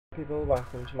People,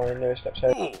 welcome to my newest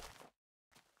episode.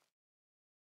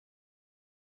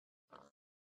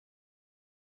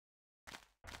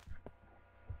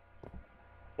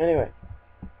 Anyway,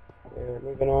 we're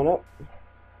moving on up,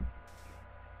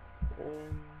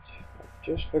 and I've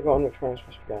just forgotten which way I'm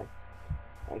supposed to be going.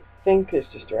 I think it's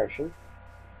this direction.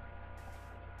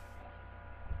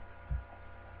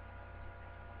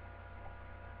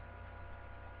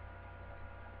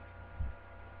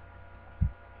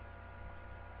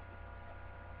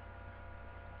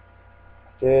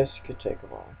 This could take a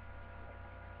while.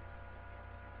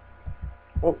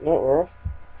 Oh, no, we're off.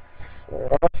 We're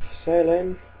off,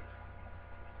 sailing.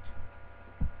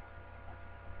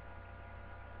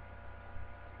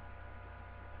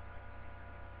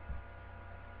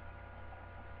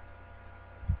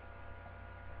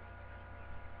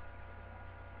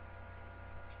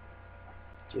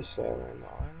 Just sailing the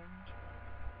island.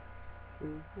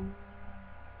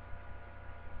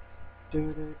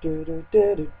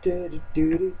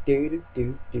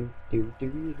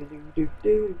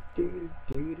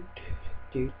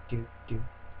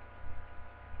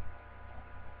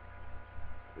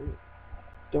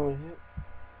 Don't hit.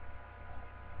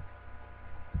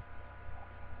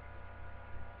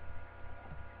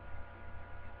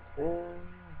 And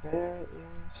there is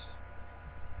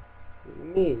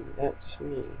me. That's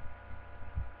me.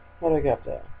 How do I get up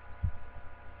there?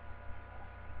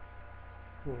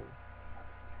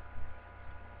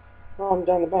 Oh, I'm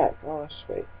down the back. Oh, that's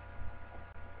sweet.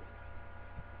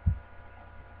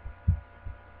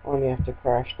 I only have to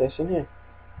crash this in here.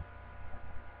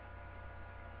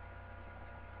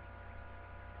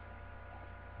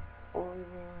 I will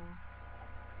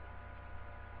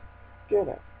get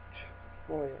it.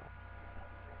 Oh yeah.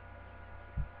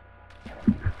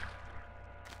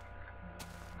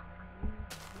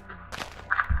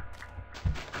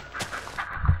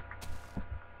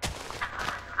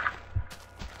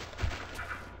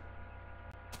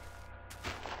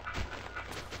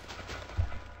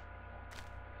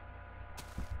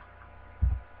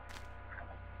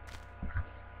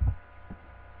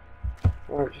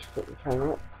 Alright, just put the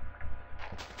camera up.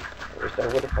 At least I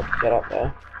would if I could get up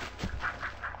there.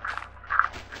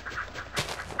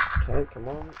 Okay, come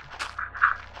on.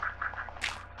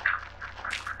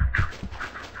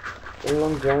 It's been a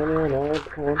long journey, I know,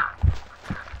 but come on.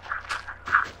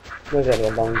 It's not exactly a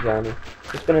long journey.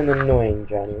 It's been an annoying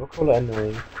journey. We'll call it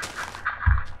annoying.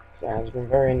 So it has been a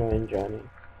very annoying journey.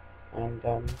 And,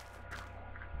 kind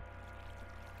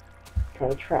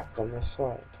of trapped on this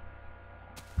side.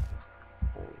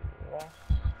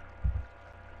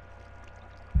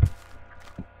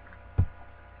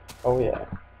 Oh yeah.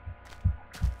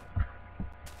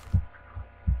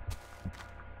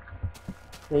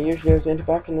 They usually goes into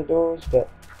back in the doors, but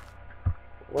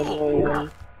when they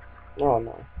oh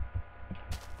no.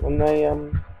 When they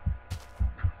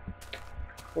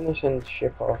send the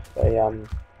ship off, they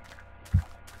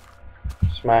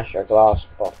smash a glass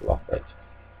bottle off it.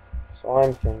 So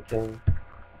I'm thinking,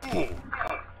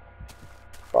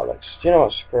 bollocks. Do you know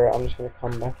what? Screw it. I'm just gonna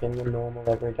come back in the normal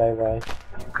everyday way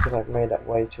because I've made that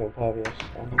way too impervious.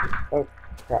 Oh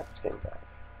crap! It's getting dark.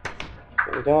 It's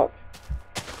getting dark.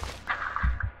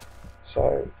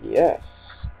 So yes,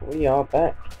 we are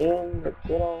back in the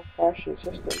good old-fashioned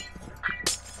system.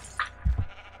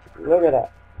 Look at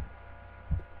that.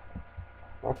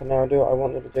 I can now do what I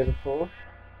wanted to do before.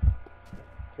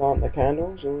 Plant the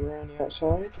candles all around the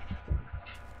outside.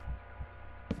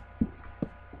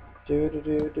 Do do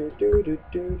do do do do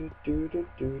do do do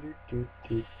do do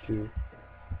do do.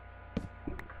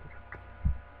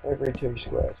 Every 2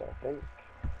 squares, I think.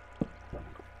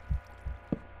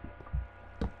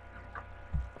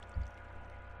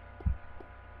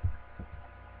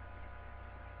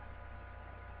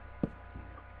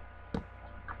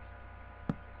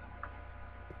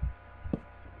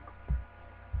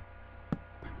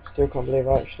 Still can't believe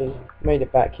I actually made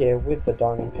it back here with the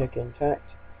diamond pick intact.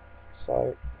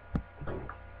 So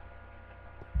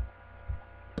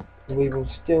we will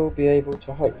still be able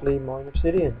to hopefully mine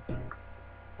obsidian.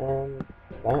 And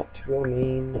that will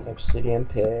mean obsidian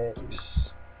picks,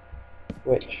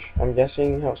 which I'm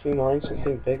guessing helps me mine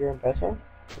something bigger and better.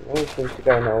 It always seems to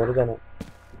go in that order, doesn't it?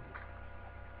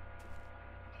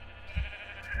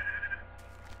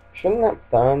 Shouldn't that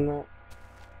burn that?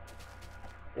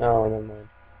 Oh, never mind.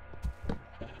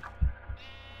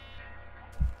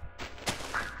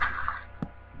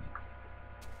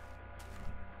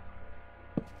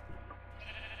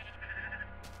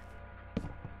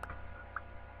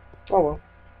 Oh well.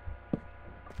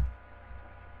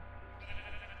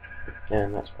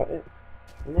 And that's about it.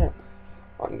 And yeah,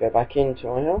 I can go back into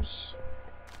my house.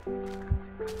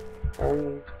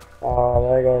 And,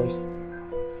 there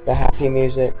goes the happy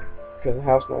music, because the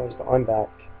house knows that I'm back.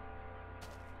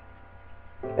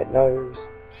 It knows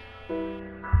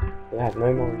it has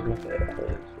no more reason to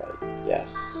fear. It's like, yes,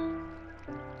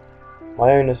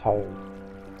 my owner's home.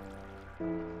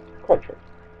 Quite true.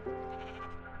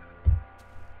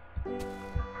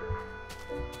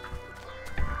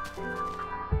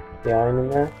 The iron in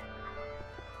there.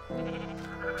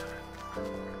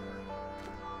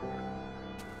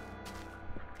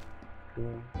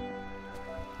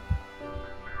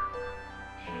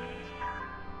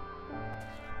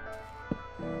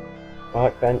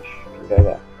 Workbench can go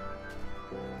there.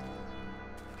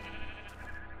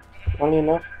 Funnily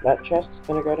enough, that chest is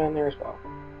going to go down there as well.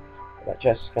 But that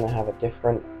chest is going to have a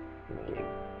different meaning.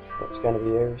 It's going to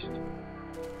be used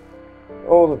for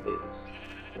all of these.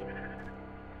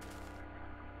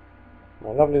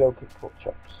 My lovely little cooked pork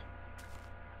chops.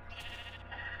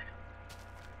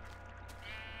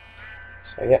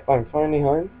 So yep, I'm finally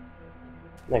home.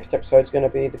 Next episode is going to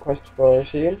be the quest for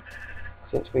obsidian.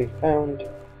 Since we've found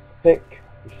a pick,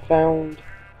 we found,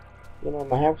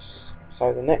 my house.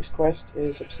 So the next quest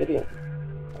is obsidian.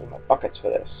 I need my buckets for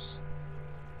this.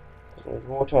 Because there's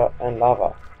water and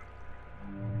lava.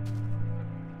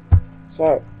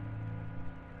 So,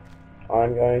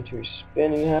 I'm going to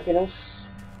spin in happiness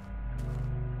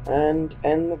and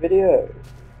end the video.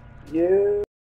 You